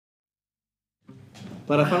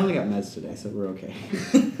But I finally got meds today, so we're okay.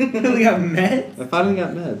 Finally got meds? I finally got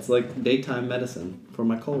meds, like daytime medicine for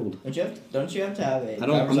my cold. Don't you have to have a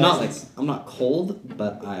I'm not cold,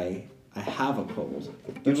 but I have a cold.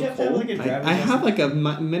 Don't you have to have like a driver's I have like a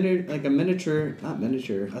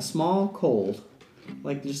small cold.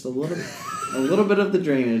 Like just a little bit of the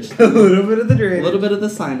drainage. A little bit of the drainage. A little bit of the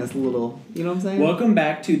sinus, you know what I'm saying? Welcome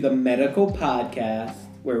back to the Medical Podcast,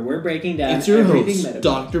 where we're breaking down it's your everything host,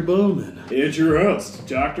 medical. Dr. Bowman. It's your host,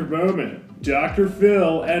 Dr. Bowman, Dr.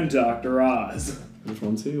 Phil, and Dr. Oz. Which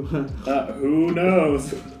one too? Who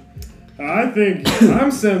knows? I think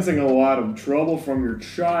I'm sensing a lot of trouble from your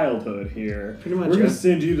childhood here. Pretty much. We're gonna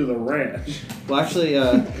send you to the ranch. Well, actually,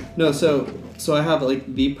 no. So I have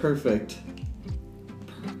like the perfect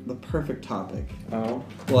topic. Oh.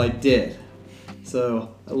 Well, I did.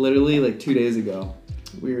 So literally like 2 days ago,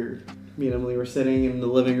 me and Emily were sitting in the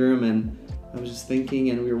living room, and I was just thinking,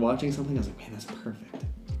 and we were watching something. I was like, man, that's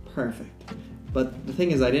perfect. But the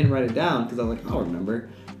thing is, I didn't write it down because I was like, I'll remember.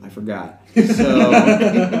 I forgot. So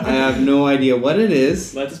I have no idea what it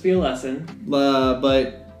is. Let this be a lesson. But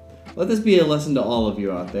let this be a lesson to all of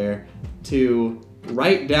you out there to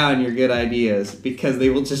write down your good ideas, because they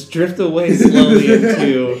will just drift away slowly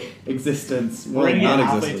into existence. We're gonna get halfway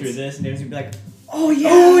non-existence. through this, and Dave's gonna be like, Oh yeah!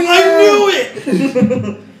 I knew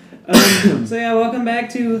it! So yeah, welcome back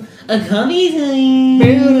to A Coffee Time.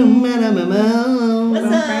 What's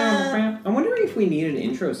up? I'm wondering if we need an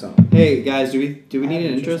intro song. Hey guys, do we need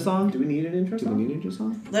an intro song? Do we need an intro Do song? we need an intro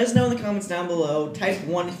song? Let us know in the comments down below. Type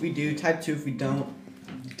 1 if we do, type 2 if we don't.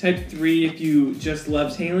 Type 3 if you just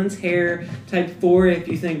love Taylor's hair. Type 4 if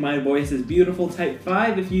you think my voice is beautiful. Type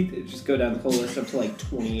 5 if you just go down the whole list up to like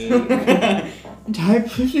 28. Type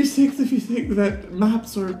 56 if you think that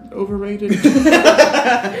maps are overrated.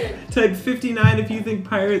 Type 59 if you think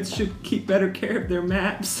pirates should keep better care of their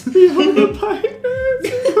maps. Behold the pirates,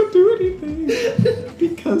 they don't do anything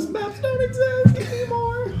because maps don't exist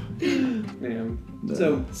anymore. Yeah.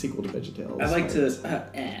 So sequel to VeggieTales.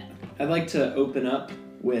 I'd like to open up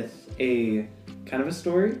with a kind of a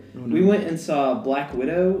story. Oh, no. We went and saw Black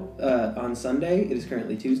Widow on Sunday. It is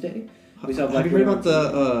currently Tuesday. We saw Black Have you heard Widow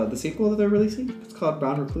about the sequel that they're releasing? It's called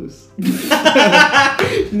Brown Recluse.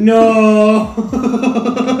 No.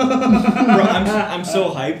 Bro, I'm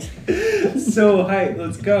so hyped. So hyped.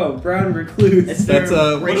 Let's go. Brown Recluse. It's their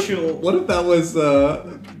That's racial. What if that was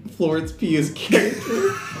Florence Pugh's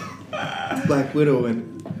character? Black Widow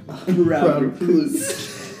and Brown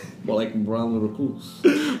Recluse. Well, like Brown Recluse.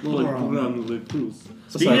 Brown Recluse.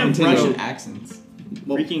 Speaking of continue. Russian accents,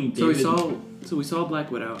 Well, freaking So David. we saw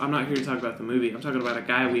Black Widow. I'm not here to talk about the movie. I'm talking about a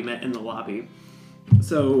guy we met in the lobby.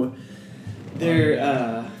 So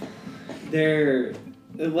they're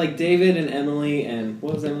like David and Emily and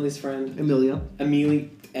what was Emily's friend? Emilia.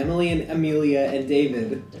 Emily and Amelia and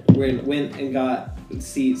David went and got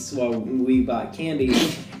seats while we bought candy,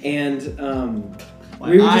 and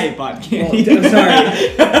we were I just, bought candy. Well, I'm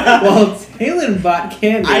sorry. Well, Taylor bought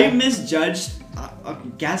candy. I misjudged.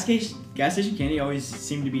 Gas station candy always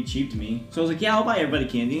seemed to be cheap to me, so I was like, "Yeah, I'll buy everybody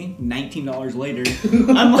candy." $19 later,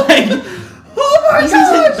 I'm like, Oh my "This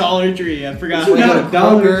gosh! is a Dollar Tree." I forgot. We got Not a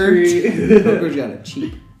Dollar Kroger. Tree. Kroger's got it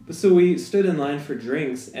cheap. So we stood in line for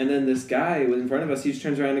drinks, and then this guy was in front of us. He just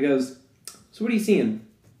turns around and goes, "So what are you seeing?"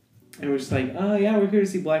 And we're just like, "Oh yeah, we're here to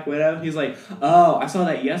see Black Widow." He's like, "Oh, I saw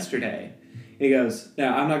that yesterday." And he goes,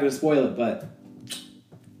 "Now I'm not gonna spoil it, but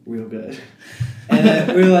real good." And then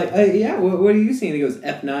we were like, "Yeah, what are you seeing?" He goes,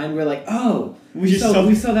 "F9." We're like, "Oh, we saw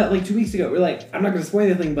that like 2 weeks ago." We're like, "I'm not gonna spoil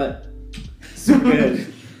anything, but super good."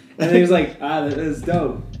 And then he was like, that is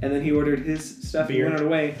dope. And then he ordered his stuff Beer. and went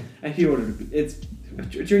away. And he ordered,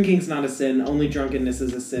 drinking's not a sin, only drunkenness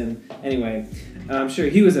is a sin. Anyway, I'm sure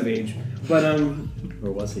he was of age. But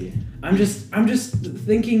Or was he? I'm just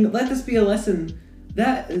thinking, let this be a lesson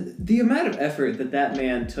that the amount of effort that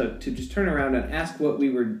man took to just turn around and ask what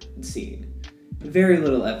we were seeing. Very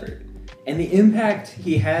little effort. And the impact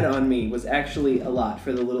he had on me was actually a lot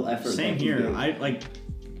for the little effort. Same that he here. did. I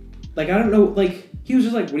I don't know, he was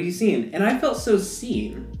just like, "What are you seeing?" And I felt so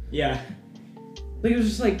seen. Yeah. Like, it was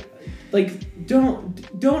just like don't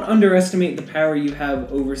underestimate the power you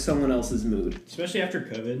have over someone else's mood. Especially after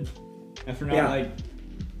COVID, after not Yeah.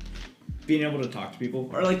 being able to talk to people,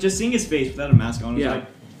 or just seeing his face without a mask on. Yeah.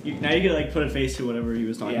 Now you get put a face to whatever he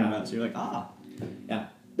was talking Yeah. about. So you're like, Yeah.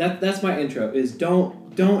 That's my intro. Is don't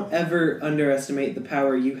ever underestimate the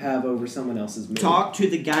power you have over someone else's mood. talk to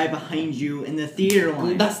the guy behind you in the theater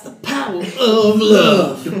line. That's the power of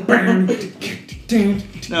love.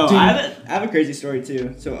 No, I have a crazy story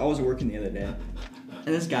too. So I was working the other day,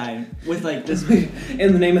 And this guy with like this.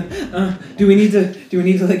 In the name of, do we need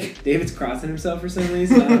to like, David's crossing himself for some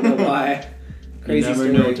reason? I don't know why. Crazy you never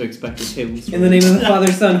story. know what to expect with tables. In the name of the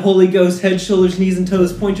Father, Son, Holy Ghost, head, shoulders, knees, and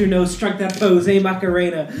toes, point your nose, strike that pose, hey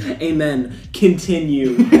Macarena, amen.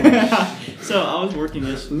 Continue. So I was working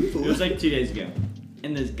this. It was like 2 days ago,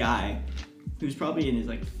 and this guy, who's probably in his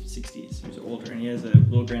like 60s, who's older, and he has a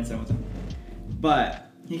little grandson with him. But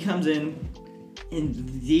he comes in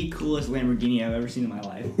the coolest Lamborghini I've ever seen in my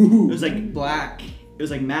life. Ooh. It was like black. It was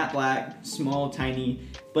like matte black, small, tiny.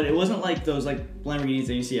 But it wasn't like those like Lamborghinis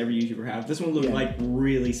that you see every YouTuber have. This one looked like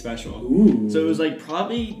really special. Ooh. So it was like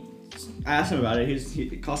probably. I asked him about it.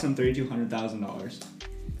 It cost him $3,200,000.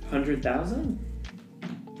 100,000?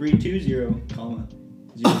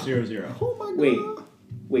 320,000. Oh my god.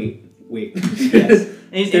 Wait. Yes.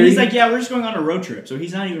 And he's like, yeah, we're just going on a road trip. So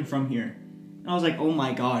he's not even from here. And I was like, oh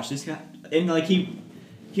my gosh, this guy. And like he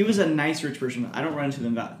was a nice rich person. I don't run into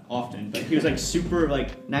them that often, but he was like super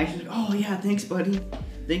like nice. He's like, oh yeah, thanks, buddy.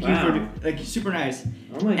 Thank you for like super nice.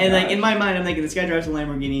 Oh my god. And like in my mind, I'm thinking this guy drives a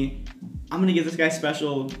Lamborghini. I'm gonna give this guy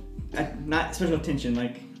special, not special attention,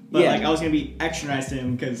 like, but like I was gonna be extra nice to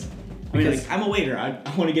him because like I'm a waiter. I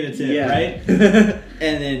want to get a tip, right?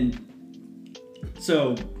 And then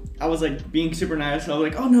so I was like being super nice. So I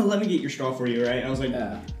was like, oh no, let me get your straw for you, right? And I was like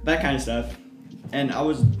that kind of stuff. And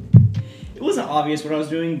it wasn't obvious what I was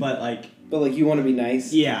doing, but like you want to be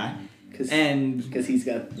nice? Yeah. Because he's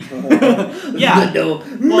got yeah. no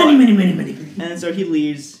many. And so he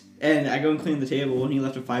leaves, and I go and clean the table, and he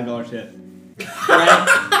left a $5 tip. Right?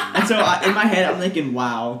 And so in my head, I'm thinking,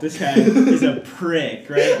 wow, this guy is a prick,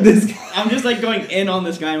 right? I'm just like going in on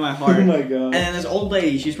this guy in my heart. Oh my god. And then this old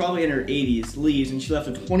lady, she's probably in her 80s, leaves, and she left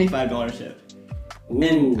a $25 tip. Ooh.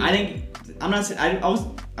 And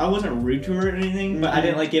I wasn't rude to her or anything, but I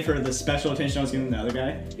didn't like give her the special attention I was giving the other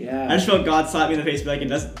guy. Yeah. I just felt God slap me in the face, but like it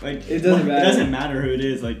doesn't matter who it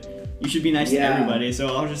is. Like you should be nice to everybody.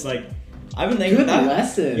 So I was just like, I've been thinking good that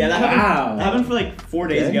lesson. Yeah, that happened for like 4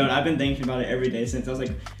 days ago, and I've been thinking about it every day since. I was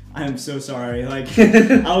like, I am so sorry. Like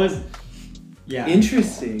I was. Yeah.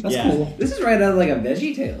 Interesting. That's cool. This is right out of like a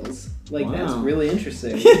Veggie Like that's really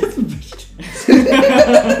interesting.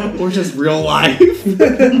 Or just real life.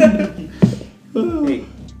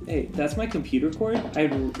 Hey, that's my computer cord. I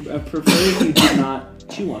prefer if you do not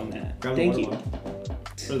chew on that. Thank you.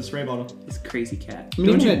 For the spray bottle. This crazy cat. I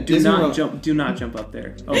mean, Do not jump up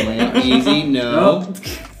there. Oh my god, easy, no.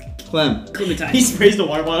 Clem. Clementine. He sprays the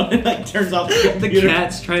water bottle and like turns off the computer. The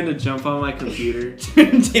cat's trying to jump on my computer.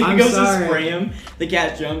 David goes sorry. to spray him. The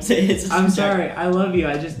cat jumps. It hits his I'm sorry. I love you.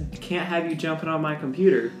 I just can't have you jumping on my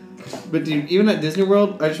computer. But dude, even at Disney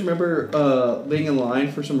World, I just remember being in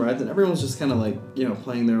line for some rides, and everyone's just kind of like,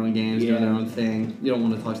 playing their own games, doing their own thing. You don't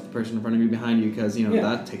want to talk to the person in front of you, behind you, because,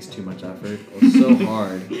 that takes too much effort. It was so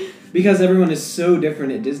hard. Because everyone is so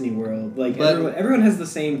different at Disney World. Like, everyone has the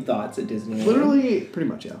same thoughts at Disney World. Literally, pretty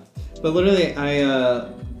much, yeah. But literally,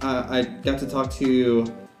 I got to talk to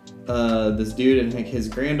this dude and his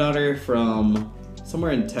granddaughter from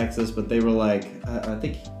somewhere in Texas, but they were like, I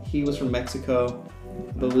think he was from Mexico,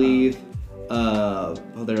 I believe.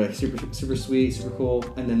 They're like super sweet, super cool.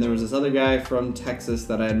 And then there was this other guy from Texas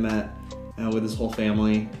that I had met with his whole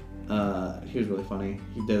family. He was really funny.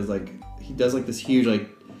 He does like this huge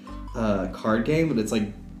card game, but it's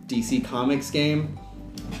like DC Comics game.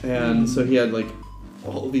 And so he had like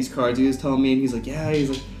all of these cards he was telling me, and he's like, I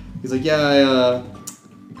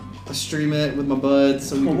stream it with my buds,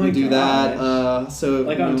 so we can do that. So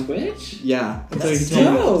on Twitch? Yeah. And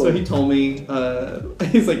so he told me,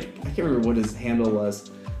 he's like, I can't remember what his handle was,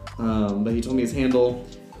 but he told me his handle,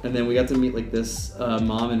 and then we got to meet like this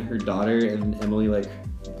mom and her daughter, and Emily like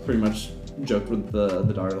pretty much joked with the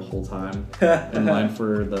daughter the whole time in line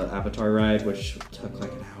for the Avatar ride, which took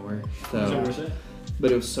like an hour. So,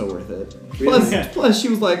 but it was so worth it. Really? Plus she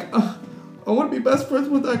was like, I want to be best friends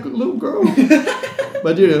with that little girl.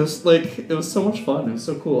 But dude, it was so much fun. It was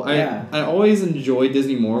so cool. I always enjoy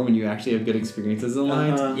Disney more when you actually have good experiences in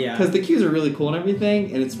lines. Yeah. Because the queues are really cool and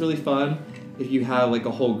everything, and it's really fun if you have like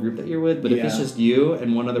a whole group that you're with. But if it's just you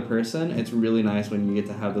and one other person, it's really nice when you get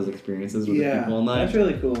to have those experiences with the people in line. That's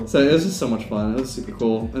really cool. So it was just so much fun. It was super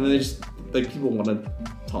cool. And then they just people want to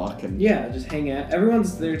talk and just hang out.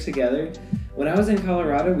 Everyone's there together. When I was in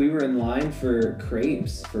Colorado, we were in line for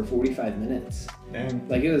crepes for 45 minutes. Damn.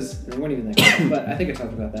 Like they weren't even that good, but I think I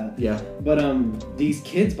talked about that. Yeah. But these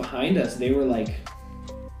kids behind us, they were like,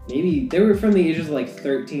 they were from the ages of like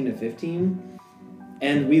 13 to 15,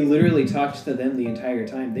 and we literally talked to them the entire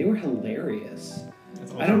time. They were hilarious.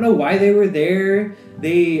 That's awesome. I don't know why they were there.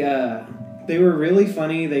 They They were really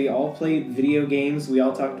funny. They all played video games. We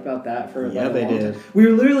all talked about that for Yeah, a they long did. time. We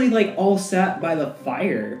were literally like all sat by the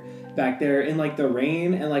fire back there in like the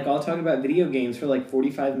rain and like all talking about video games for like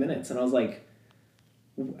 45 minutes. And I was like,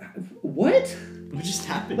 what? What just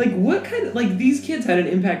happened? Like what kind of, like these kids had an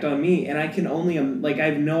impact on me and I can only, like I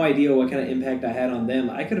have no idea what kind of impact I had on them.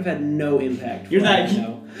 I could have had no impact. You're that.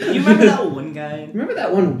 You remember that one guy? Remember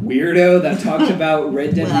that one weirdo that talked about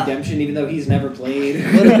Red Dead Redemption even though he's never played?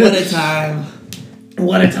 What a time.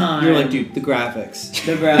 What a time. You're like, dude, the graphics.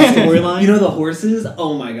 The graphics. Storyline. You know the horses?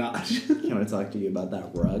 Oh my gosh. Can I talk to you about that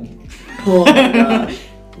rug? Oh my gosh.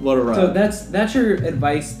 What a rug. So that's your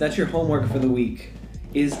advice, that's your homework for the week,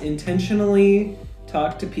 is intentionally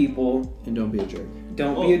talk to people. And don't be a jerk.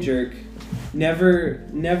 Don't be a jerk.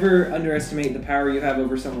 Never underestimate the power you have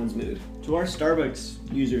over someone's mood. To our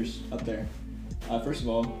Starbucks users up there, first of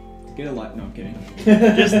all, get a lot. No, I'm kidding.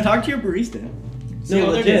 Just talk to your barista. See No,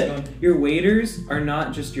 how their day's going. legit. Your waiters are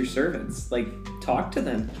not just your servants. Like, talk to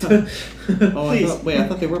them. Oh, Please. I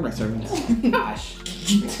thought they were my servants. Gosh.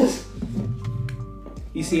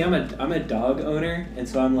 You see, I'm a dog owner, and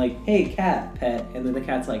so I'm like, hey, cat, pet, and then the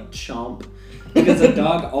cat's like, chomp, because a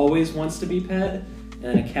dog always wants to be pet,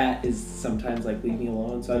 and a cat is sometimes like, leave me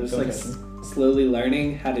alone. So I'm just like slowly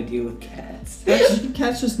learning how to deal with cats.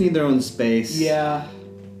 Cats just need their own space. Yeah.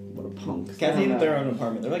 What a punk. Cats need their own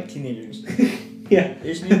apartment. They're like teenagers. Yeah. They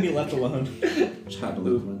just need to be left alone. Child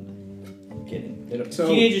movement. I'm kidding. They don't, So-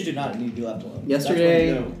 teenagers do not need to be left alone.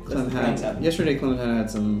 Yesterday, That's when things happen. Clement had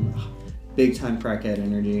some big time crackhead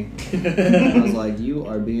energy. I was like, you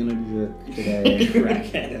are being a jerk today.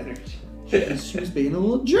 Crackhead energy. She was being a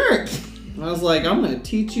little jerk. And I was like, I'm gonna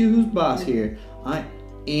teach you who's boss here. I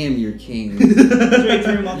am your king. Straight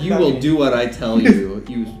through him off the You will balcony. do what I tell you.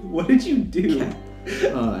 You. What did you do?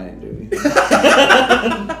 Oh, I didn't do anything.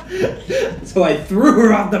 So I threw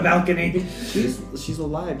her off the balcony. She's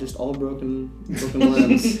alive, just all broken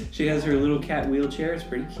limbs. She has her little cat wheelchair. It's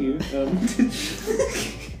pretty cute.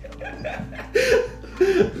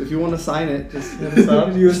 If you want to sign it, just hit us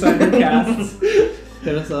up. You assign her casts.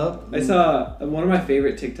 Hit us up. I saw one of my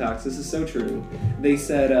favorite TikToks. This is so true. They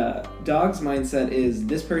said, dog's mindset is,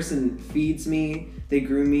 this person feeds me, they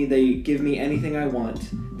groom me, they give me anything I want.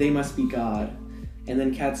 They must be God. And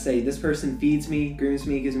then cats say, this person feeds me, grooms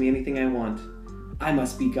me, gives me anything I want. I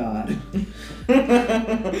must be God.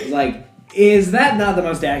 It's like, is that not the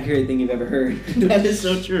most accurate thing you've ever heard? That is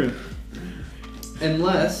so true.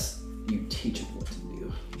 Unless you teach him what to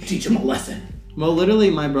do. Teach him a lesson. Well,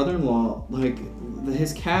 literally, my brother-in-law, like,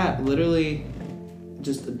 his cat literally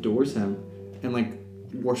just adores him and, like,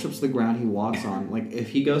 worships the ground he walks on. Like, if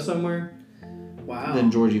he goes somewhere, Wow.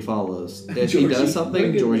 then Georgie follows. If Georgie. he does What a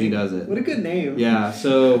something, good Georgie name. does it. What a good name. Yeah,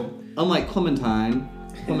 so, unlike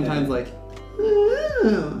Clementine's like,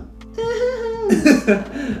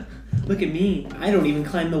 Look at me. I don't even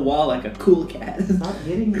climb the wall like a cool cat. stop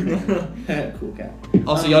getting me. Cool cat.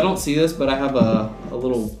 Also, y'all don't see this, but I have a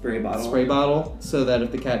little Spray bottle. spray bottle so that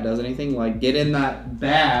if the cat does anything, like get in that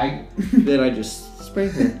bag, then I just spray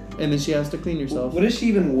her. And then she has to clean herself. What does she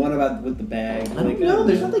even want about with the bag? I don't know,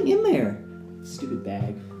 there's nothing in there. Stupid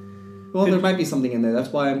bag. Well, there might be something in there. That's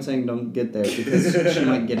why I'm saying don't get there, because she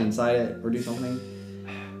might get inside it or do something.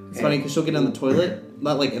 It's funny because she'll get on the toilet,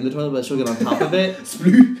 not like in the toilet, but she'll get on top of it.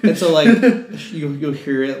 And so like you'll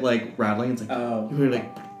hear it like rattling. It's like you hear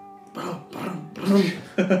like,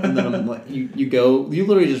 and then I'm like, you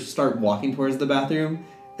literally just start walking towards the bathroom,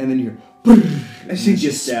 and then you hear, She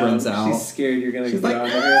just gets sprints down. out. She's scared you're gonna She's get like,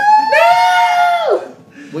 onto her.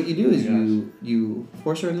 What you do is Oh you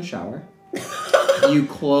force her in the shower. You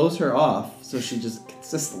close her off so she just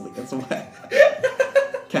consistently gets away.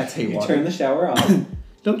 Cats hate You water. turn the shower off.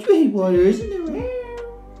 Don't you hate water? Isn't it rare?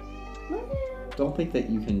 Don't think that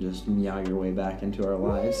you can just meow your way back into our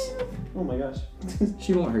lives. Oh my gosh.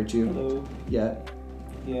 She won't hurt you Hello. yet.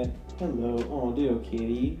 Yeah. Hello. Oh, dear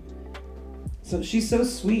kitty. So she's so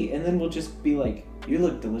sweet, and then we'll just be like, "You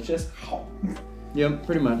look delicious." Yep,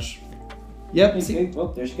 pretty much. Yep. Okay.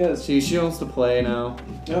 Oh, there she goes. She wants to play now.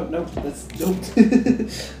 No, that's nope.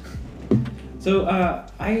 So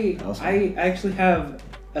I actually have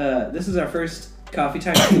this is our first coffee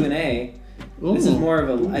time Q&A. This is more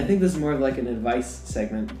of I think this is more of like an advice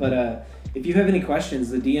segment. But if you have any questions,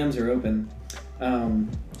 the DMs are open.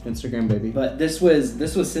 Instagram baby. But this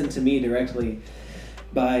was sent to me directly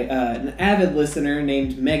by an avid listener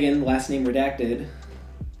named Megan, last name redacted.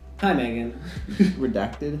 Hi Megan.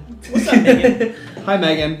 Redacted. What's up, Megan? Hi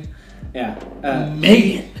Megan. Yeah.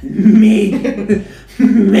 Megan.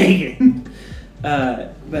 Megan.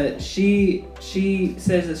 But she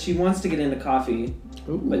says that she wants to get into coffee.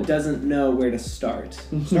 but doesn't know where to start.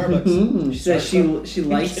 Starbucks. She says she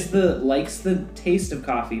likes the taste of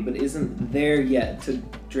coffee, but isn't there yet to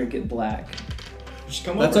drink it black. Just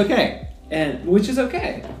come That's over. okay. And which is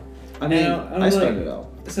okay. I mean, And I started out.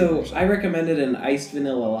 So I recommended an iced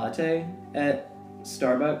vanilla latte at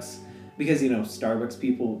Starbucks because Starbucks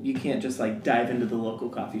people, you can't just like dive into the local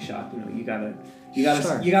coffee shop. You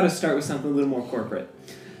gotta start with something a little more corporate.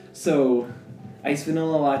 So iced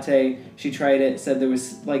vanilla latte. She tried it. Said there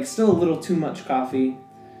was like still a little too much coffee.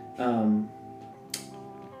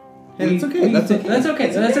 Hey, that's okay. That's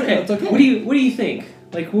okay. What do you think?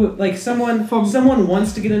 Like someone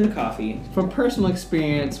wants to get into coffee. From personal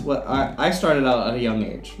experience, what I started out at a young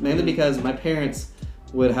age, mainly because my parents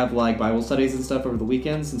would have like Bible studies and stuff over the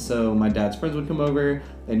weekends, and so my dad's friends would come over,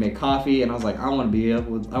 they'd make coffee, and I was like, I want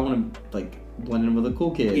to like blend in with the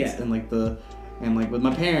cool kids and with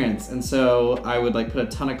my parents, and so I would like put a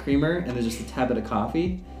ton of creamer and then just a tad bit of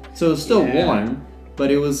coffee, so it was still warm,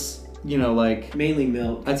 but it was like mainly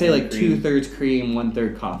milk. I'd say like cream. 2/3 cream,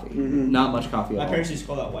 1/3 coffee. Mm-hmm. Not much coffee at all. My parents used to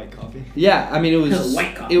call that white coffee. Yeah, I mean it was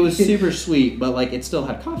white coffee. It was super sweet, but like it still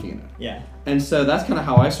had coffee in it. Yeah. And so that's kind of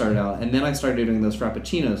how I started out, and then I started doing those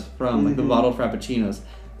frappuccinos from like the bottled frappuccinos.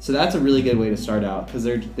 So that's a really good way to start out because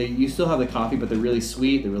you still have the coffee, but they're really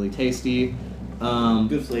sweet, they're really tasty.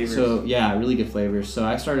 Good flavors. So yeah, really good flavors. So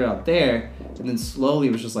I started out there, and then slowly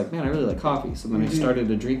it was just like, man, I really like coffee. So then I started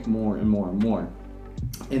to drink more and more and more,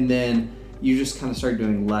 and then you just kind of start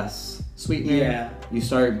doing less sweetener. Yeah. You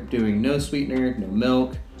start doing no sweetener, no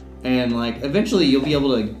milk, and like eventually you'll be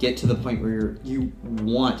able to get to the point where you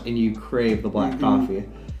want and you crave the black coffee.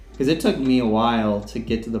 Because it took me a while to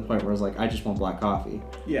get to the point where I was like, I just want black coffee.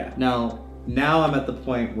 Yeah. Now I'm at the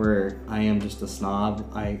point where I am just a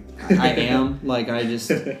snob. I am like I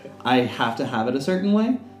have to have it a certain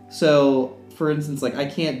way. So for instance, like I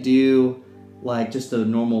can't do like just a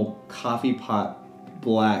normal coffee pot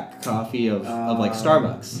black coffee of like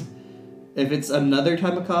Starbucks. If it's another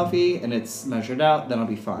type of coffee and it's measured out, then I'll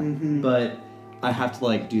be fine. But I have to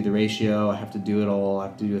like do the ratio, I have to do it all, I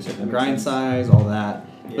have to do a certain grind size, all that.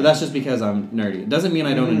 Yeah. But that's just because I'm nerdy. It doesn't mean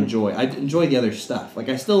I don't enjoy. I enjoy the other stuff. Like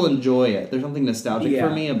I still enjoy it. There's something nostalgic for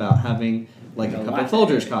me about having like a cup of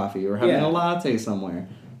Folgers coffee or having a latte somewhere.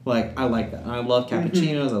 Like I like that. And I love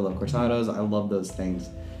cappuccinos, I love cortados, I love those things.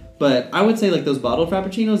 But I would say like those bottled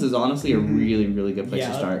frappuccinos is honestly a really, really good place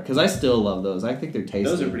to start because I still love those. I think they're tasty.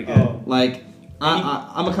 Those are pretty good. Like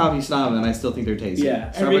I'm a coffee snob and I still think they're tasty.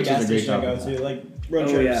 Yeah, Starbucks does a great job. I go to like road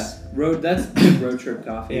trips. That's good road trip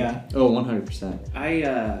coffee. Yeah. Oh,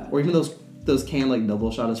 100%. Or even those canned like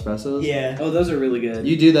double shot espressos. Yeah. Oh, those are really good.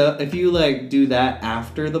 You do that if you like do that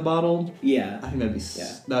after the bottled. Yeah. I think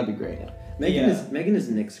that'd be great. Yeah. Megan is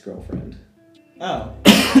Nick's girlfriend. Oh.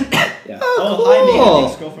 Yeah. Oh, hi,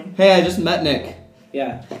 Nick's girlfriend. Hey, I just met Nick.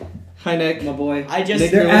 Yeah. Hi, Nick. My boy.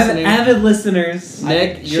 They're avid listeners.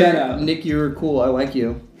 Nick, shout out. Nick, you're cool. I like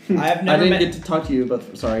you. I didn't get to talk to you,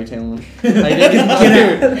 but sorry, Taylor. I did get to talk to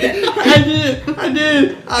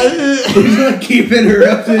you. I did. Keep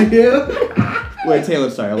interrupting you. Wait, Taylor,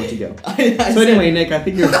 sorry, I'll let you go. So anyway, Nick, I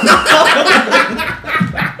think you're...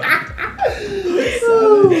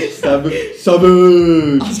 Savage.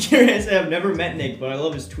 I was curious. I've never met Nick, but I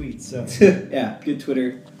love his tweets. So yeah, good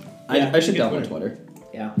Twitter. I should download Twitter.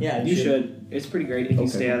 Yeah, you should. It's pretty great if you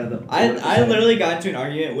stay out of the. I literally got into an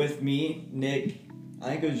argument with me, Nick. I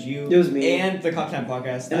think it was you. It was me. And the Cocktail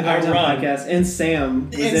Podcast. And the Cocktail Podcast. And Sam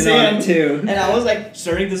was in on it too. And I was like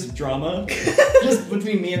starting this drama just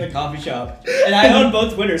between me and the coffee shop. And I own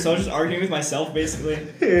both Twitters, so I was just arguing with myself basically.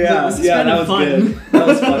 Yeah, this is kind of fun. Good. That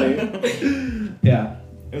was funny. Yeah.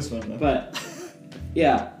 It was fun though. But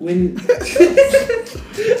yeah, when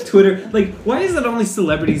Twitter, like, why is it only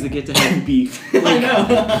celebrities that get to have beef? Like, I know.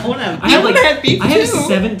 I want to have beef. I have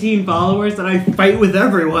 17 followers and I fight with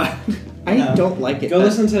everyone. I don't like it. Go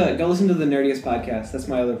listen to the Nerdiest Podcast. That's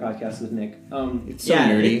my other podcast with Nick. It's so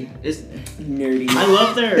nerdy. It's nerdy. I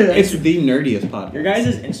love their. It's the nerdiest podcast. Your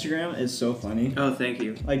guys' Instagram is so funny. Oh, thank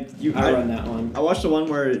you. Like I run that one. I watched the one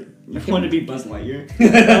where you wanted to be Buzz Lightyear.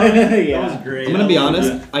 That was great. I'm gonna be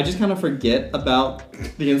honest. I just kind of forget about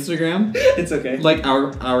the Instagram. It's okay. Like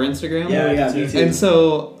our Instagram. Yeah, me too. And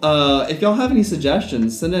so, if y'all have any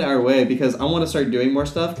suggestions, send it our way because I want to start doing more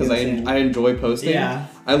stuff because I enjoy posting. Yeah.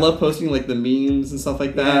 I love posting like the memes and stuff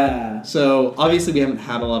like that. Yeah. So obviously we haven't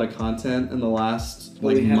had a lot of content in the last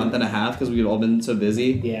month and a half because we've all been so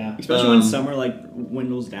busy. Yeah. Especially when summer like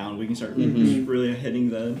dwindles down, we can start really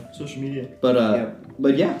hitting the social media.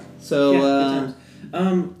 But yeah. So good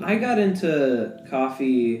times. I got into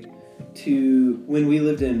coffee when we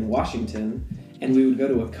lived in Washington, and we would go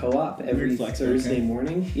to a co-op every Weird flex, Thursday okay.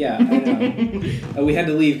 morning. Yeah, I know. We had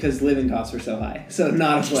to leave because living costs were so high. So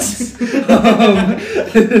not a flex.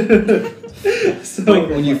 So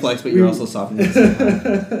When you flex, but you're also softening.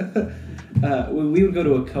 we would go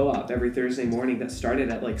to a co-op every Thursday morning that started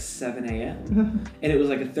at like 7 a.m. and it was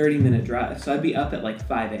like a 30-minute drive. So I'd be up at like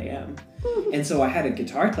 5 a.m. And so I had a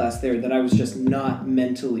guitar class there that I was just not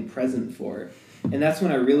mentally present for. And that's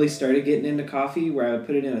when I really started getting into coffee, where I would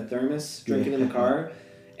put it in a thermos, drink it in the car.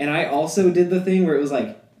 And I also did the thing where it was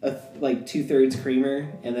like 2/3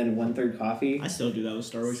 creamer and then 1/3 coffee. I still do that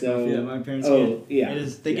with Starbucks So- coffee that my parents oh, get. yeah. It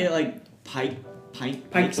is, they Yeah. get like Pike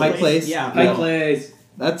Place. Yeah, Pike Place.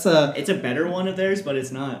 That's it's a better one of theirs, but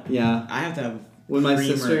it's not. yeah. I have to have When my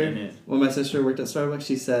creamer sister in it. worked at Starbucks,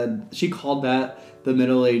 she said she called that the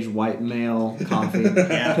middle-aged white male coffee.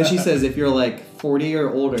 Yeah. Because she says if you're like 40 or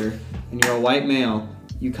older and you're a white male,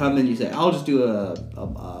 you come and you say, "I'll just do a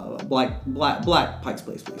black Pike's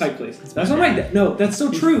Place, please." Pike Place. That's what my dad. No, that's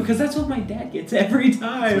so true because that's what my dad gets every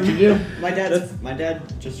time. What you do? My dad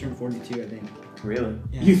just turned 42, I think. Really?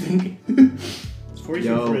 Yeah. You think? It's 42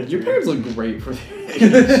 Yo, for your it. parents look great for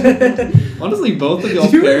their age. Honestly, both of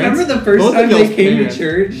y'all's Do you parents. remember the first both time of y'all's they came parents- to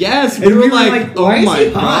church? Yes, And we were we were like, like, oh why is my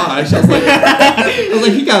he hot? gosh. I was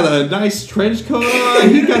like, he got a nice trench coat on.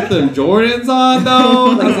 He got them Jordans on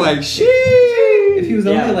though. I was like, sheesh. If he was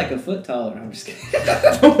Yeah. only like a foot taller, I'm just kidding.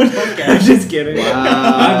 Okay. I'm just kidding. Wow.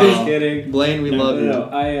 I'm just kidding. Blaine, we love you. No,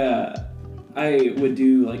 I would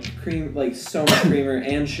do like cream, like so much creamer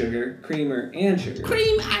and sugar. Cream and sugar.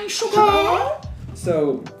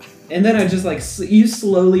 So, and then I just like you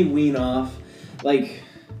slowly wean off, like.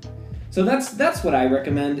 So that's what I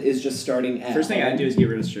recommend is just starting at First thing home. I do is get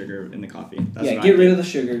rid of sugar in the coffee. That's yeah, what get I rid do. of the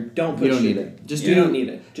sugar. Don't put You don't sugar. need it. Just You do. don't need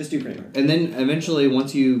it. Just do creamer. And then eventually,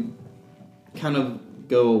 once you kind of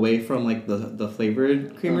go away from like the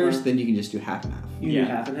flavored creamers, Uh-huh. then you can just do half and half. You Yeah. do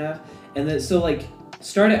half and half, and then so like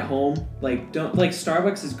start at home. Like don't like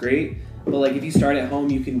Starbucks is great, but like if you start at home,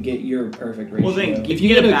 you can get your perfect ratio. Well, then If if you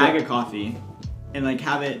you get get a a bag of coffee and like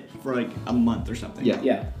have it for like a month or something. Yeah.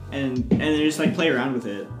 yeah, And then just like play around with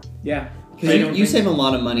it. yeah. I Because don't you think- save a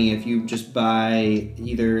lot of money if you just buy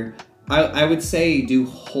either. I would say do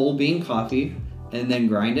whole bean coffee and then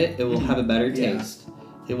grind it. It will have a better Yeah. taste.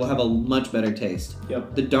 It will have a much better taste.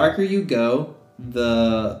 Yep. The darker you go,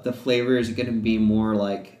 the flavor is going to be more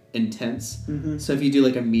like intense. Mm-hmm. So if you do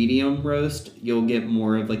like a medium roast, you'll get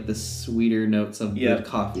more of like the sweeter notes of Yep. the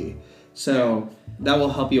coffee. So that will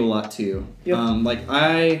help you a lot too. Yep. Like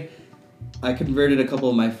I converted a couple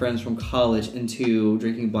of my friends from college into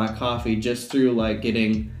drinking black coffee just through like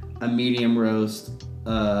getting a medium roast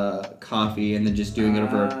coffee and then just doing it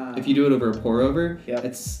over. Ah. If you do it over a pour over, Yep.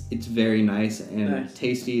 it's very nice and Nice.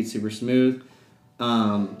 tasty. It's super smooth.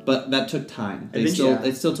 But that took time. Eventually-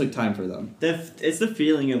 It still took time for them. It's the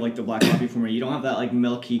feeling of like the black coffee for me. You don't have that like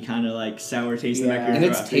milky kind of like sour taste in the back of Yeah. your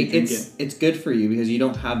And throat after you drink it. it's good for you because you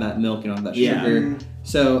don't have that milk, you don't have that Yeah. sugar.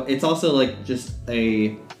 So it's also like just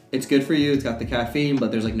it's good for you. It's got the caffeine,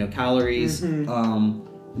 but there's like no calories. Mhm.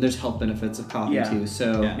 There's health benefits of coffee Yeah. too.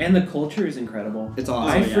 So Yeah. And the culture is incredible. it's I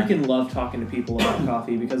awesome. yeah. freaking love talking to people about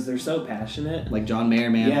coffee because they're so passionate. Like John Mayer,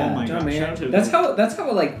 man. Yeah, Oh my John gosh, Mayer. shout out to- That's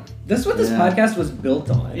how like that's what this Yeah. podcast was built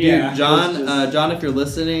on. Dude, Yeah. John, It's just- John, if you're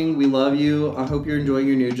listening, we love you. I hope you're enjoying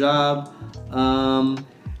your new job.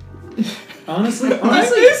 Honestly,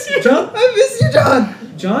 miss you. John, I miss you, John.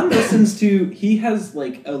 John listens to. He has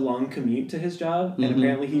like a long commute to his job, and Mhm.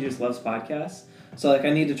 apparently he just loves podcasts. So like, I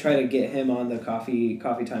need to try to get him on the coffee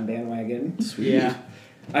time bandwagon. Sweet. Yeah.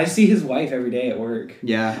 I see his wife every day at work.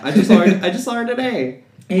 Yeah. I just saw her today.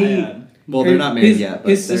 Hey, Well, they're not married his, yet, but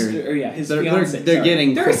his they're, sister, or yeah, his they're fiance. they're sorry.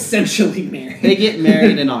 getting They're clo- essentially married. they get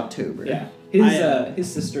married in October. Yeah. His I,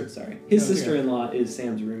 his sister. Sorry, his Okay. sister-in-law is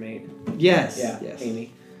Sam's roommate. Yes. Yeah. Yes.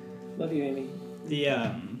 Amy. Love you, Amy.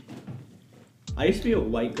 I used to be a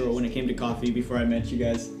white girl when it came to coffee before I met you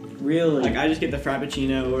guys. Really? Like I just get the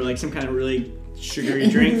frappuccino or like some kind of really sugary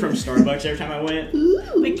drink from Starbucks every time I went.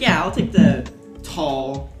 Like yeah, I'll take the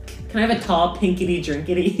tall. Can I have a tall pinkety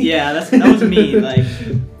drinkety? Yeah, that was me. Like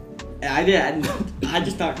I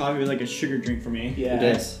just thought coffee was like a sugar drink for me. Yeah. It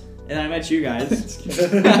is. And I met you guys.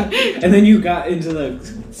 And then you got into the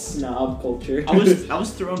snob culture. I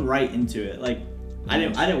was thrown right into it. Like I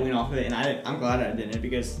didn't win off of it, and I'm glad I didn't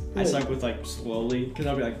because I stuck with like slowly because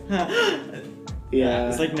I'll be like, Yeah.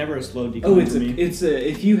 it's like never a slow decline Oh, it's for me. it's a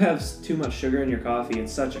if you have too much sugar in your coffee,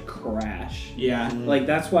 it's such a crash. Yeah. Like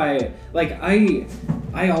that's why like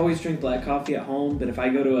I always drink black coffee at home, but if I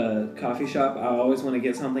go to a coffee shop, I always want to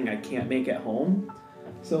get something I can't make at home.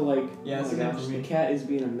 So like, Yeah, oh it's my enough gosh, for me. the cat is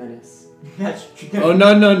being a menace. That's Oh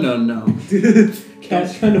no.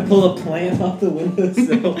 Cat's trying to pull a plant off the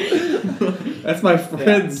windowsill. That's my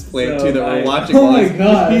friend's plant So too that we're watching. oh while my he's-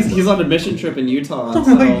 god. He's on a mission trip in Utah. Oh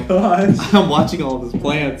so my gosh. I'm watching all of his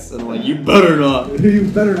plants and I'm like, you better not. You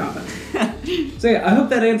better not. So yeah, I hope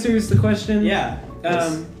that answers the question. Yeah.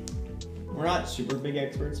 We're not super big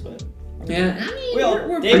experts, but Yeah, I mean, We all-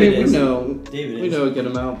 we're David pretty we is. know David we is. know a good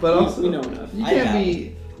amount, but also we know enough. you I can't have.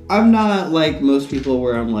 be. I'm not like most people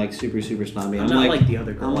where I'm like super snobby. I'm not like the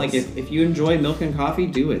other girls. I'm like if you enjoy milk and coffee,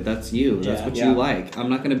 do it. That's you. That's Yeah. what Yeah. you like. I'm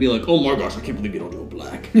not gonna be like, oh my gosh, I can't believe you don't do a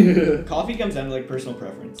black. Coffee comes down to like personal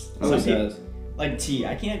preference. Oh, Some it people- does. Like tea,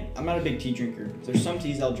 I'm not a big tea drinker. There's some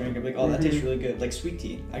teas I'll drink. I'm like, oh, that tastes really good. Like sweet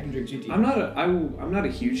tea, I can drink sweet tea. I'm not a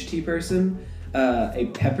huge tea person. A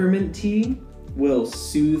peppermint tea will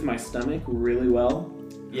soothe my stomach really well.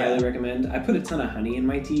 Yeah. Highly recommend. I put a ton of honey in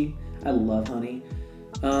my tea. I love honey.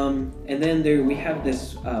 And then we have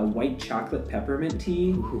this white chocolate peppermint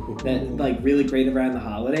tea that like really great around the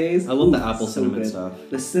holidays. I love the Ooh, apple so cinnamon good. stuff.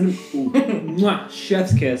 The cinnamon, mwah,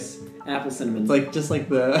 chef's kiss, apple cinnamon. It's like just like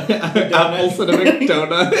the donut. apple cinnamon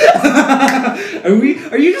donut.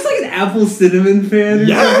 Are you just like an apple cinnamon fan? Or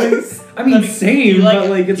Yes! something? I mean, same, you but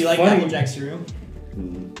like it's do you like funny. Apple Jack cereal?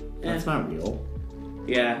 That's not real.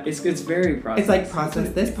 Yeah, it's very processed. It's like process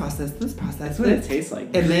this, process this, process That's what it this. tastes like.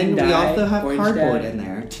 And then we Dye, also have orange cardboard dye. in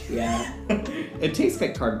there. Yeah, It tastes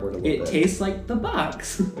like cardboard a little it bit. tastes like the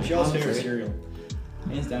box. What's y'all's favorite Honestly. cereal?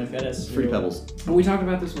 Hands down, if you had a Fruity cereal. Pebbles. Oh, we talked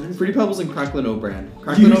about this one. Fruity Pebbles and Cracklin' O'Bran.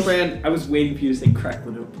 Cracklin' O'Bran. I was waiting for you to say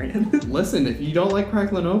Cracklin' O'Bran. Listen, if you don't like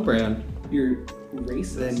Cracklin' O'Bran, You're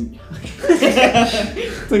racist. then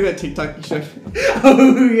it's like that TikTok you showed.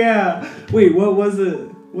 Oh yeah. Wait, what was it?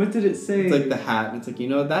 What did it say? It's like the hat. And it's like, you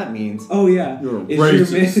know what that means. Oh yeah. You're a Is your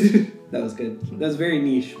racist. man- That was good. That was very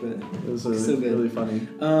niche, but It was really, So good. really funny.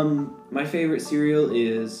 my favorite cereal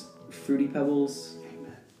is Fruity Pebbles.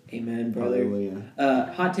 Amen, brother.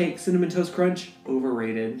 Hallelujah. Hot take: Cinnamon Toast Crunch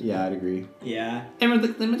overrated. Yeah, I'd agree. Yeah. And with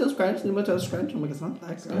the Cinnamon Toast Crunch. I'm like, it's not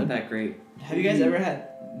that It's not good. that great. Have you guys ever had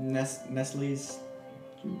Nestle's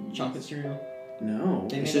chocolate cereal? No.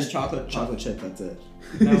 They It's made just a chocolate Chocolate chip, that's it.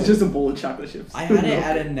 No. It's just a bowl of chocolate chips. I had it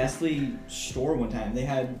at a Nestle store one time. They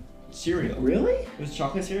had cereal. Really? It was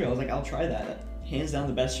chocolate cereal. I was like, I'll try that. Hands down,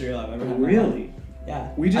 the best cereal I've ever had. in my life. Really?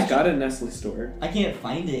 Yeah. We just I got a Nestle store. I can't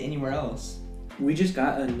find it anywhere else. We just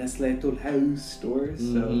got a Nestle Toll House store, so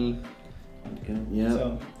Mhm. okay. Yeah.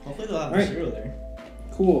 So hopefully they'll have the Alright. cereal there.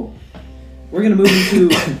 Cool. We're gonna move into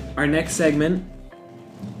our next segment,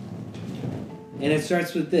 and it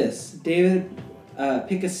starts with this. David,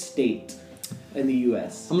 pick a state in the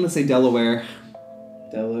U.S. I'm gonna say Delaware.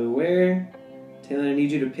 Delaware. Taylor, I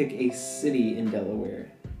need you to pick a city in Delaware.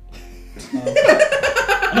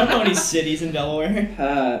 I don't know any cities in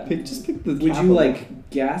Delaware. Just pick the Would you capital. like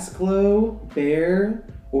Gasglow, Bear,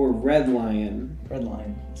 or Red Lion? Red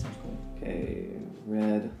Lion. That sounds cool. Okay,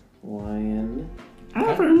 Red Lion.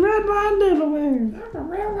 I'm from Red Lion,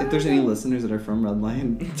 Delaware. If there's any listeners that are from Red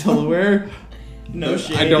Lion, Delaware, No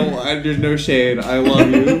shade. There's no shade. I love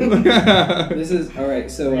you. This is alright.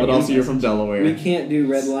 So, But also, you're from we Delaware. can't do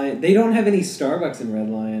Red Lion. They don't have any Starbucks in Red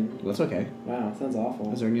Lion. That's okay. Wow, sounds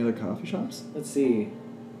awful. Is there any other coffee shops? Let's see.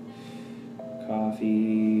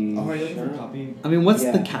 Coffee. Oh, are you looking for shop. copy? I mean, what's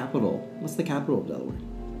Yeah. the capital? What's the capital of Delaware?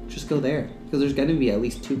 Just go there. Because there's got to be at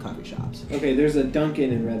least 2 coffee shops. Okay, there's a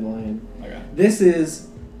Dunkin' in Red Lion. Okay. This is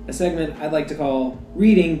a segment I'd like to call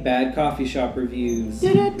Reading Bad Coffee Shop Reviews.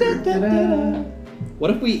 Ta-da.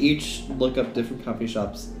 What if we each look up different coffee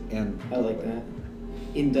shops and I like that.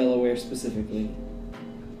 In Delaware specifically.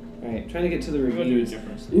 Alright, trying to get to the We're gonna do a reviews.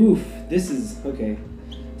 different state. Oof, this is okay.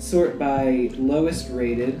 Sort by lowest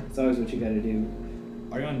rated. It's always what you gotta do.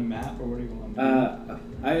 Are you on map or what are you on?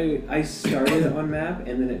 I started on Map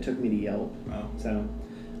and then it took me to Yelp. Oh.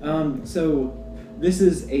 So this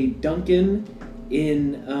is a Dunkin'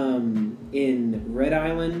 in Red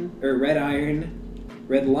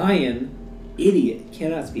Lion, idiot,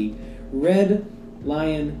 cannot speak. Red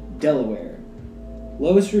Lion, Delaware.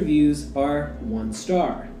 Lowest reviews are 1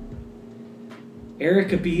 star.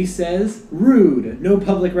 Erica B says, rude, no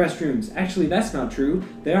public restrooms. Actually, that's not true.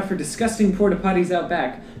 They offer disgusting porta potties out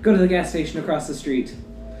back. Go to the gas station across the street.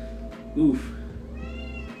 Oof.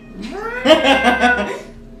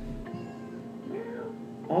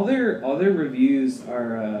 All their reviews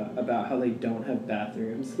are about how they don't have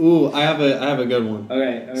bathrooms. Ooh, I have a good one.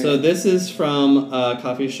 Okay. So this is from a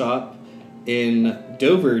coffee shop in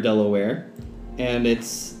Dover, Delaware, and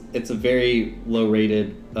it's a very low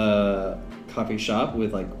rated coffee shop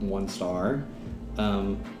with like 1 star,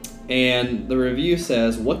 and And the review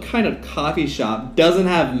says, what kind of coffee shop doesn't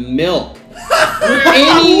have milk?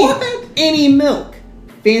 Any milk.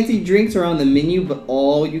 Fancy drinks are on the menu, but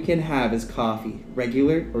all you can have is coffee,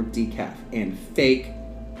 regular or decaf, and fake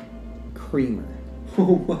creamer.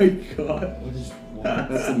 Oh my god.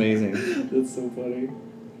 That's amazing. That's so funny.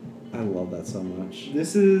 I love that so much.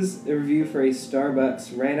 This is a review for a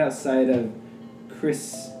Starbucks right outside of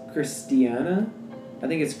Christiana. I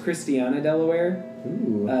think it's Christiana, Delaware.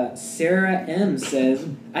 Ooh. Sarah M. says,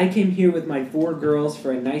 I came here with my 4 girls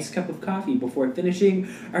for a nice cup of coffee before finishing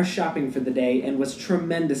our shopping for the day and was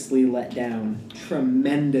tremendously let down.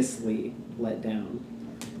 Tremendously let down.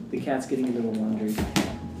 The cat's getting into the laundry.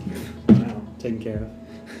 Wow. Taken care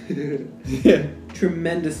of.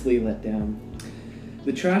 Tremendously let down.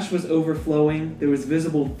 The trash was overflowing. There was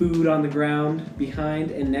visible food on the ground, behind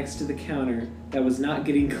and next to the counter that was not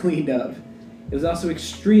getting cleaned up. It was also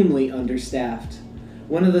extremely understaffed.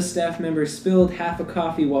 One of the staff members spilled half a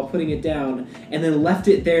coffee while putting it down and then left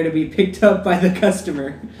it there to be picked up by the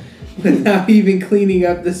customer without even cleaning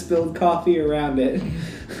up the spilled coffee around it.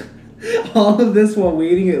 All of this while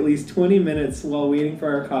waiting at least 20 minutes while waiting for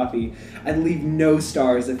our coffee. I'd leave no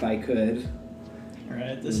stars if I could.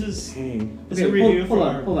 Alright, this is Okay, a review hold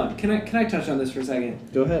on. Can I touch on this for a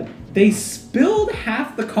second? Go ahead. They spilled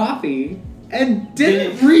half the coffee and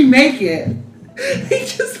didn't remake it. They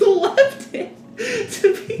just left it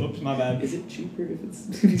to be. Whoops, my bad. Is it cheaper if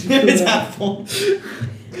it's It's half full.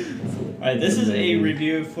 Alright, this is a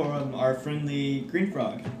review from our friendly Green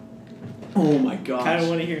Frog. Oh my gosh. Kind of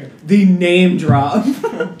want to hear. The name drop.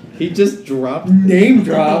 He just dropped Name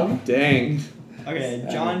drop. Dang. Okay,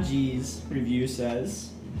 John G's review says,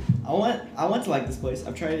 I want to like this place.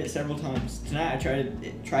 I've tried it several times. Tonight I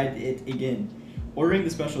tried it again. Ordering the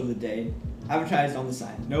special of the day. Advertised on the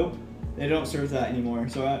sign. Nope, they don't serve that anymore.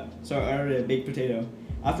 So I ordered a baked potato.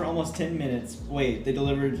 After almost 10 minutes, they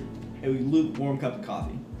delivered a lukewarm cup of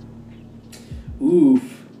coffee.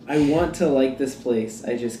 Oof. I want to like this place.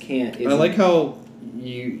 I just can't. I like how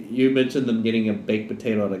you mentioned them getting a baked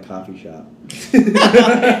potato at a coffee shop.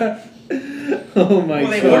 Oh my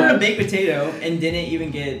god. They ordered a baked potato and didn't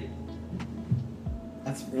even get.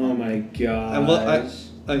 That's. Oh my god.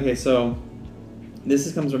 Okay, so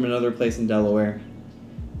this comes from another place in Delaware,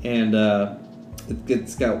 and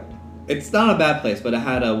it's not a bad place, but it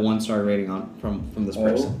had a 1-star rating from this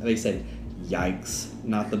person. And they said, "Yikes,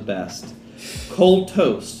 not the best." Cold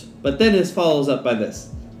toast, but then it follows up by this: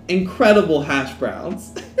 incredible hash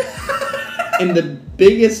browns. And the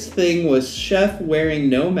biggest thing was chef wearing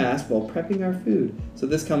no mask while prepping our food. So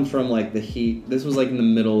this comes from the heat. This was in the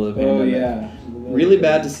middle of the pandemic. Yeah. Really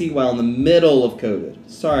bad to see while in the middle of COVID.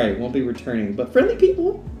 Sorry, won't be returning. But friendly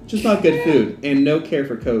people, just not good food and no care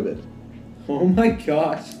for COVID. Oh my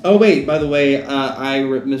gosh. Oh wait, by the way, I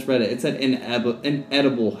misread it. It said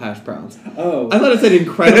inedible hash browns. Oh. I thought it said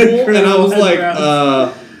incredible, and I was like,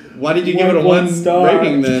 why did you give it a 1 star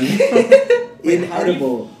rating then?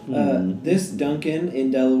 Inedible. This Duncan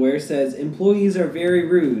in Delaware says employees are very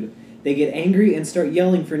rude. They get angry and start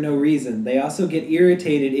yelling for no reason. They also get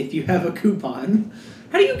irritated if you have a coupon.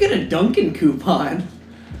 How do you get a Dunkin' coupon?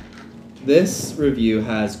 This review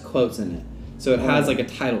has quotes in it. So it has a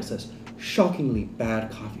title that says, shockingly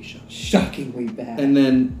bad coffee shop. Shockingly bad. And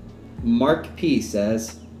then Mark P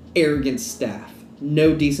says, arrogant staff.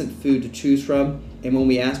 No decent food to choose from. And when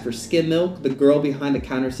we asked for skim milk, the girl behind the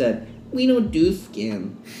counter said, we don't do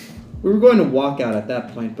skim. We were going to walk out at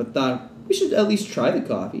that point, but thought we should at least try the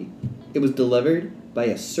coffee. It was delivered by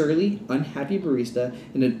a surly, unhappy barista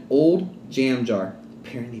in an old jam jar.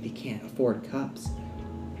 Apparently they can't afford cups.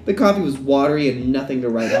 The coffee was watery and nothing to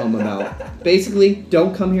write home about. Basically,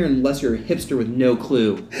 don't come here unless you're a hipster with no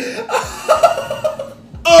clue.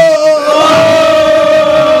 Oh!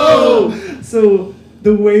 So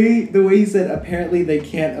the way he said apparently they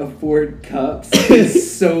can't afford cups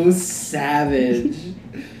is so savage.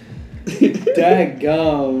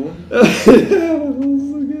 Daggum. That was so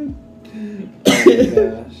good. Oh my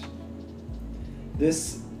gosh.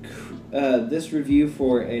 This review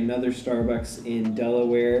for another Starbucks in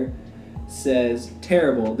Delaware says,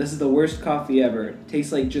 terrible. This is the worst coffee ever.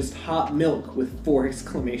 Tastes like just hot milk with 4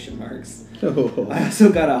 exclamation marks. Oh. I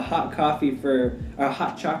also got a hot chocolate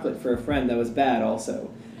for a friend that was bad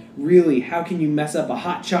also. Really, how can you mess up a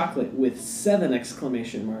hot chocolate with 7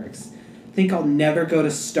 exclamation marks? Think I'll never go to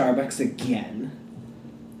Starbucks again.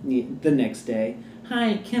 The next day.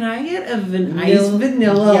 Hi, can I get a iced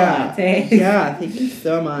vanilla latte? Yeah, thank you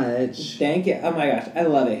so much. Thank you. Oh my gosh, I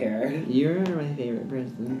love it here. You're my favorite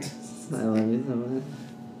person. I love you so much.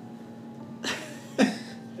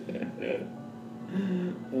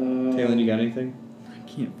 Taylor, you got anything?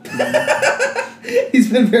 can't. He's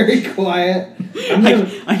been very quiet.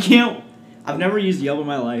 I can't. I've never used Yelp in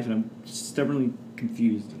my life, and I'm stubbornly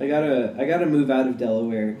confused. I gotta move out of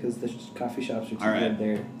Delaware because the coffee shops are too good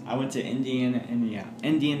there. I went to Indianapolis.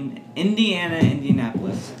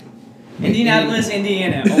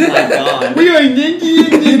 Indiana. Oh my god. We are in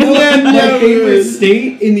Indiana. My favorite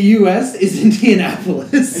state in the U.S. is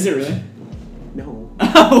Indianapolis. Is it really? No.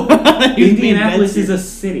 Oh, Indianapolis is a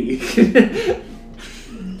city.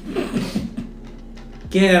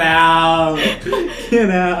 Get out. Get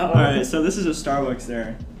out. Alright, so this is a Starbucks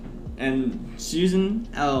there. And Susan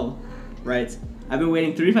L. writes, I've been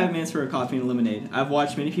waiting 35 minutes for a coffee and lemonade. I've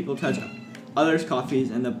watched many people touch others'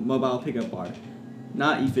 coffees in the mobile pickup bar.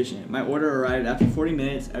 Not efficient. My order arrived after 40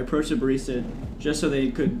 minutes. I approached the barista just so they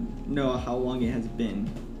could know how long it has been.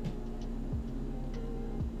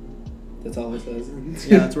 That's all it says.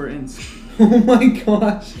 Yeah, that's where it ends. Oh my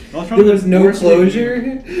gosh. Well, There was no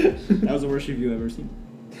closure. That was the worst review I've ever seen.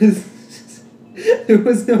 There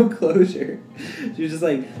was no closure. She was just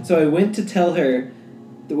like, so I went to tell her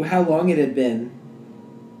how long it had been.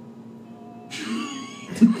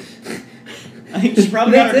 I think she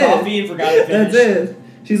probably got her coffee and forgot to finish. That's it.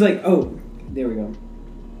 She's like, oh, there we go.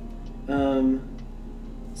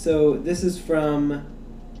 So this is from,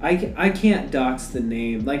 I can't dox the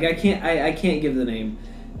name. Like I can't give the name.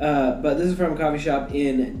 But this is from a coffee shop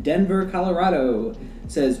in Denver, Colorado.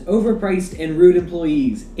 It says, overpriced and rude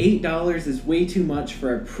employees. $8 is way too much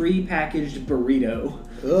for a pre-packaged burrito.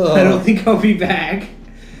 Ugh. I don't think I'll be back.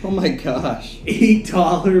 Oh my gosh. $8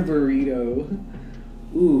 burrito.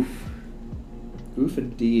 Oof. Oof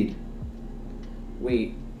indeed.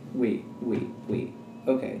 Wait.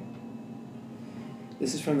 Okay.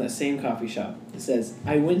 This is from that same coffee shop. It says,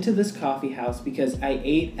 I went to this coffee house because I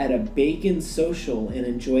ate at a bacon social and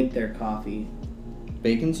enjoyed their coffee.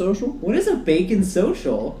 Bacon social? What is a bacon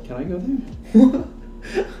social? Can I go there?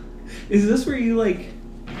 Is this where you like...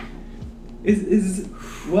 Is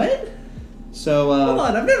what? So, Hold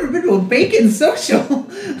on, I've never been to a bacon social.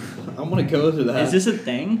 I want to go to that. Is this a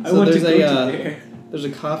thing? I want to go to there. There's a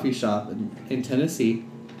coffee shop in Tennessee,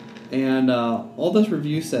 and all this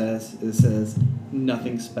review says, it says,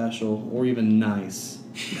 nothing special or even nice.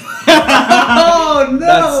 Oh, no!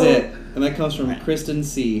 That's it. And that comes from Kristen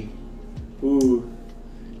C. Ooh.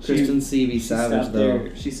 Kristen C. V. Savage,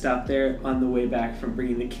 though. She stopped there on the way back from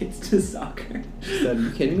bringing the kids to soccer. She said, are you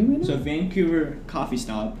kidding me right now? So Vancouver Coffee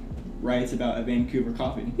Snob writes about a Vancouver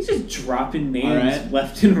coffee. He's just dropping names Alright.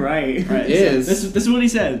 left and right. Right, It so is. this is what he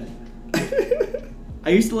said. I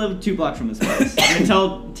used to live 2 blocks from this place. And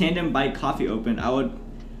until Tandem Bike Coffee opened, I would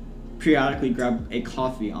periodically grab a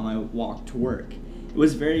coffee on my walk to work. It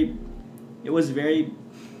was very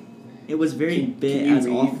bit as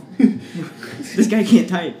off. This guy can't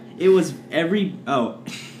type. It was every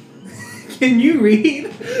Can you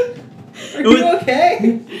read? Are you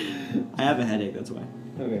okay? I have a headache, that's why.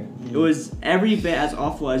 Okay. It was every bit as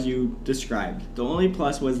awful as you described. The only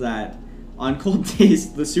plus was that on cold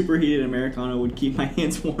days, the superheated Americano would keep my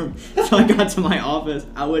hands warm until I got to my office,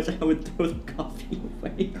 at which I would throw the coffee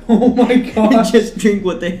away. Oh my And gosh. just drink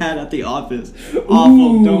what they had at the office.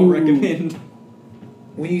 Awful, don't recommend.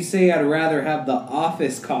 When you say I'd rather have the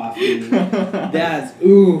office coffee, that's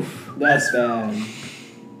oof. That's bad.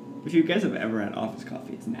 If you guys have ever had office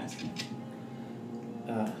coffee, it's nasty.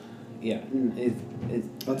 Yeah.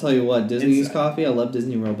 I'll tell you what, Disney's It's- coffee, I love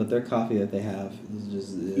Disney World, but their coffee that they have is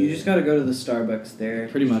just... You just gotta go to the Starbucks there.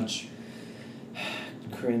 Pretty much.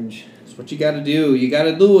 Cringe. That's what you gotta do. You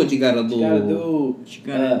gotta do what you gotta do. You gotta do. What you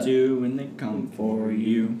gonna do when they come for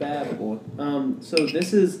you? Bad boy. So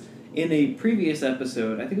this is in a previous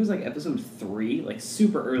episode. I think it was like episode 3, like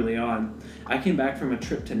super early on. I came back from a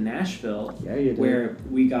trip to Nashville. Yeah, you did. Where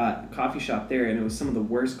we got a coffee shop there, and it was some of the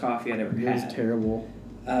worst coffee I'd ever It had. was terrible.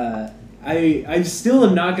 I still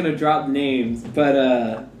am not gonna drop names, but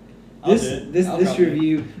I'll do it. this I'll drop it.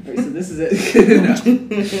 review. All right, so this is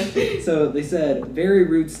it. So they said very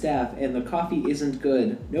rude staff, and the coffee isn't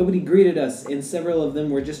good. Nobody greeted us, and several of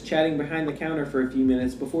them were just chatting behind the counter for a few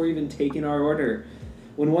minutes before even taking our order.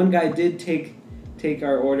 When one guy did take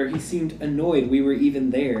our order, he seemed annoyed we were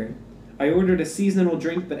even there. I ordered a seasonal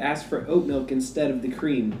drink, but asked for oat milk instead of the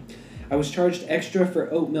cream. I was charged extra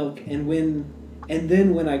for oat milk, and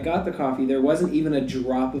then when I got the coffee, there wasn't even a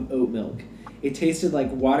drop of oat milk. It tasted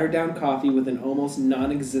like watered-down coffee with an almost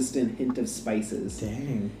non-existent hint of spices.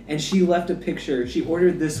 Dang. And she left a picture. She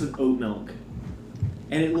ordered this with oat milk.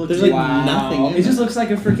 And it looks There's like wow. nothing in It just it. looks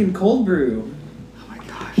like a freaking cold brew. Oh my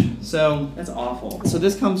gosh. So That's awful. this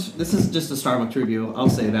is just a Starbucks review, I'll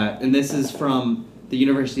say that. And this is from the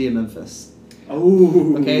University of Memphis.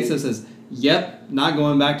 Oh. Okay, so it says, Yep, not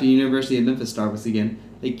going back to University of Memphis Starbucks again.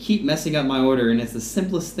 They keep messing up my order, and it's the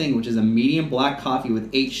simplest thing, which is a medium black coffee with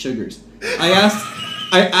 8 sugars. I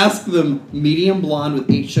asked them medium blonde with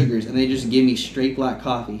 8 sugars, and they just give me straight black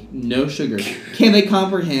coffee, no sugar. Can they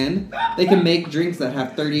comprehend? They can make drinks that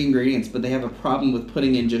have 30 ingredients, but they have a problem with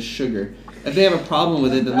putting in just sugar. If they have a problem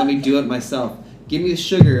with it, then let me do it myself. Give me the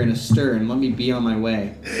sugar and a stir, and let me be on my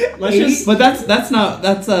way. But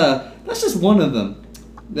that's just one of them.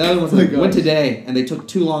 The other ones went today, and they took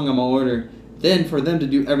too long on my order. Then for them to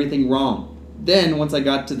do everything wrong. Then once I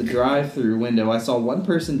got to the drive-through window, I saw one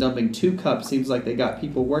person dumping 2 cups. Seems like they got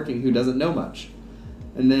people working who doesn't know much.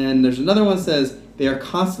 And then there's another one that says they are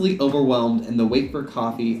constantly overwhelmed, and the wait for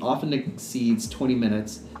coffee often exceeds 20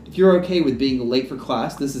 minutes. If you're okay with being late for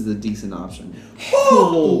class, this is a decent option.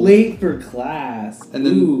 Oh, late for class. And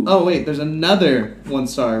then, there's another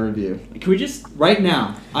 1-star review. Can we just... Right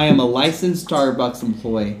now, I am a licensed Starbucks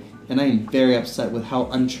employee, and I am very upset with how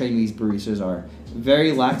untrained these baristas are.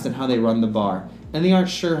 Very lax in how they run the bar, and they aren't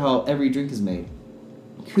sure how every drink is made.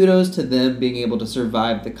 Kudos to them being able to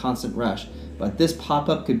survive the constant rush, but this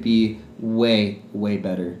pop-up could be way, way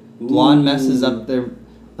better. Blonde messes up their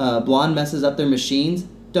machines.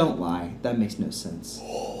 Don't lie. That makes no sense.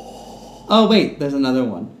 Oh, wait. There's another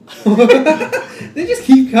one. They just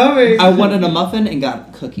keep coming. I wanted a muffin and got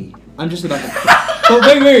a cookie. I'm just about to cry. Oh,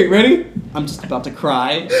 wait. Ready? I'm just about to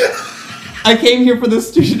cry. I came here for the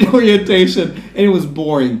student orientation, and it was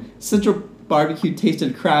boring. Central Barbecue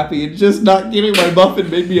tasted crappy, and just not getting my muffin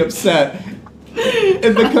made me upset.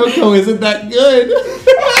 And the cocoa isn't that good.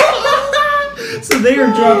 So they are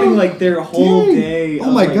dropping like their whole day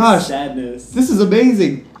of my gosh. sadness. This is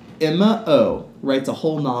amazing. Emma O. writes a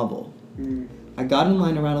whole novel. I got in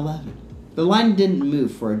line around 11. The line didn't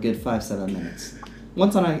move for a good 5-7 minutes.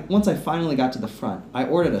 Once I finally got to the front, I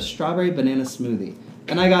ordered a strawberry banana smoothie,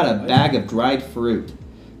 and I got a bag of dried fruit.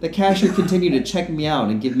 The cashier continued to check me out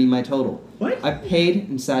and give me my total. What? I paid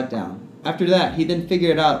and sat down. After that, he then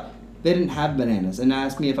figured out they didn't have bananas and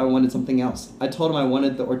asked me if I wanted something else. I told him I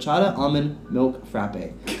wanted the horchata almond milk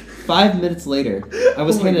frappe. 5 minutes later, I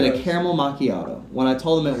was handed a caramel macchiato. When I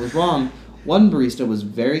told them it was wrong, one barista was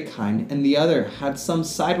very kind and the other had some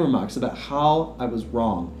side remarks about how I was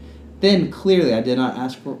wrong. Then clearly I did not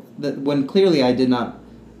ask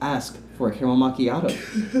for a caramel macchiato.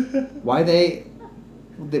 Wait,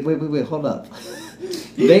 hold up.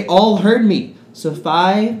 They all heard me. So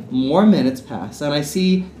 5 more minutes pass, and I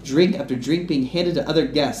see drink after drink being handed to other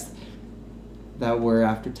guests that were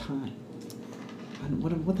after time.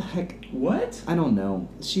 What the heck? What? I don't know.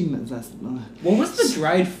 What was the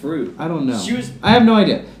dried fruit? I don't know. I have no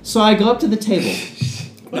idea. So I go up to the table.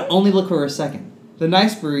 I only look for her a second. The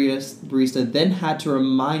nice barista then had to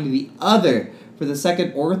remind the other for the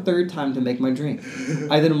second or third time to make my drink.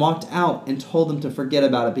 I then walked out and told them to forget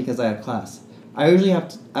about it because I had class. I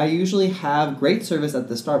usually have great service at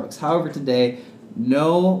the Starbucks. However, today,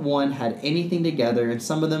 no one had anything together, and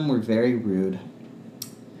some of them were very rude.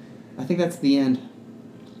 I think that's the end.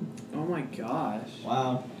 Oh my gosh!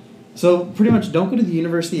 Wow. So pretty much, don't go to the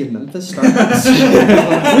University of Memphis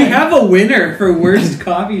Starbucks. We have a winner for worst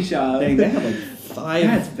coffee shop. Dang, they have like 5.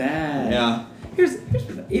 That's bad. Yeah. Here's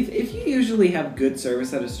if you usually have good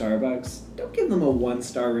service at a Starbucks, don't give them a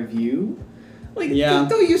 1-star review.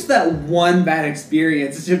 Don't use that one bad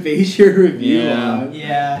experience to base your review on.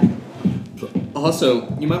 Yeah. Also,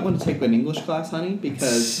 you might want to take an English class, honey,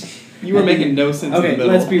 because you were making no sense in the middle.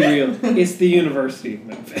 Let's be real. It's the University of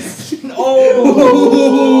Memphis. Oh!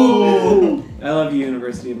 I love you,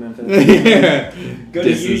 University of Memphis. Yeah. Go to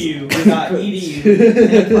UU, not EDU,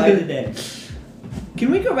 and apply today. Can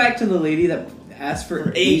we go back to the lady that asked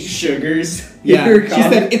for 8 sugars? Yeah. She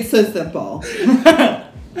said, it's so simple.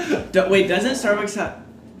 Wait, doesn't Starbucks have...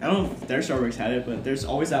 I don't know if their Starbucks had it, but there's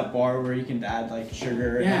always that bar where you can add, like,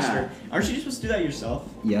 sugar and extra. Aren't you supposed to do that yourself?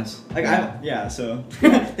 Yes. So...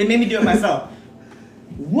 they made me do it myself.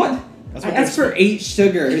 What? I asked for 8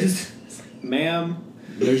 sugars. Ma'am.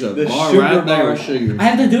 There's a bar right there with sugar. I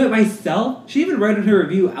have to do it myself? She even wrote in her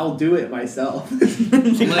review, I'll do it myself.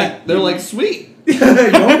 They're like, sweet. Go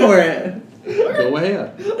for it. Go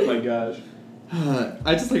ahead. Oh my gosh.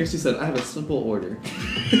 I just like she said, I have a simple order.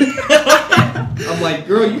 I'm like,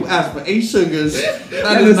 girl, you asked for 8 sugars.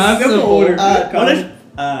 That is not simple. Order.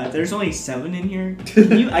 There's only 7 in here.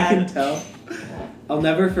 Can you I can tell. I'll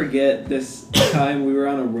never forget this time we were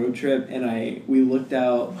on a road trip and we looked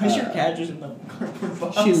out. Why's your cat just in the cardboard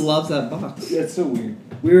box? She loves that box. Yeah, it's so weird.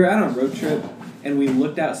 We were out on a road trip and we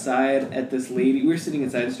looked outside at this lady. We were sitting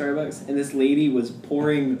inside Starbucks and this lady was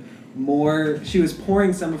pouring she was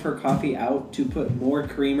pouring some of her coffee out to put more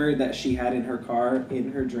creamer that she had in her car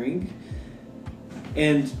in her drink.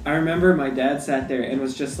 And I remember my dad sat there and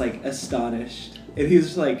was just like astonished. And he was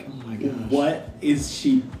just like, oh my gosh, what is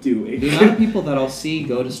she doing? The amount of people that I'll see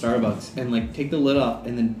go to Starbucks and like take the lid off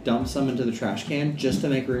and then dump some into the trash can just to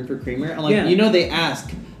make room for creamer. I'm like, Yeah. you know, they ask,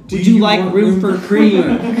 Do would you you like want room room for for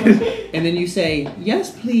creamer? And then you say,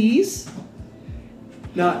 yes, please.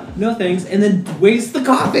 No thanks. And then waste the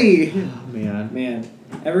coffee. Oh, man. Man,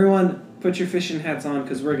 everyone put your fishing hats on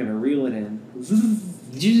because we're going to reel it in.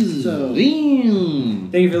 So,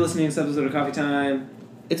 Damn. thank you for listening to this episode of Coffee Time.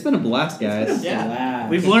 It's been a blast, guys. Yeah.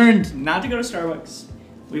 We've learned not to go to Starbucks.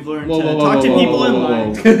 We've learned Whoa, to whoa, whoa, talk to whoa, people whoa, in whoa,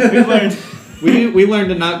 line. whoa. We've learned. We learned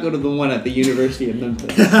to not go to the one at the University of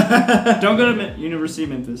Memphis. Don't go to University of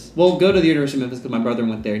Memphis. Well, go to the University of Memphis because my brother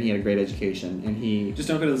went there and he had a great education. And he Just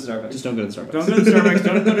don't go to the Starbucks. just don't go to the Starbucks. Don't go to Starbucks.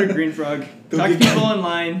 Don't go to Green Frog. Don't Talk to get- people in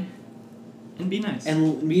line. And be nice.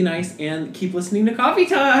 And be nice and keep listening to Coffee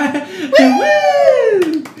Time.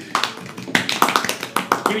 Woo!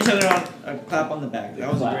 Give each other a clap on the back.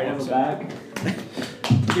 That was a great episode. Back.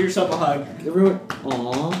 Give yourself a hug. Everyone.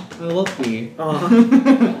 Aw, I love me.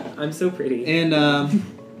 I'm so pretty. And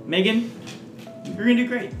Megan, you're gonna do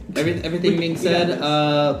great. everything being said,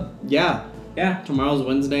 yeah, Yeah. tomorrow's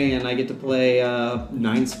Wednesday and I get to play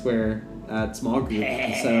 9 Square at small group.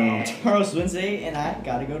 So Tomorrow's Wednesday, and I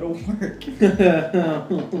gotta go to work.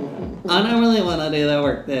 I don't really want to do the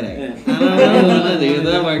work today. I don't really want to do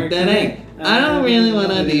the work today. I don't really want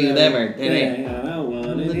to do the work today. I don't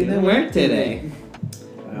want Do the work today.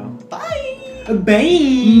 Wow. Bye.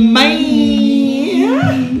 Bye. Bye.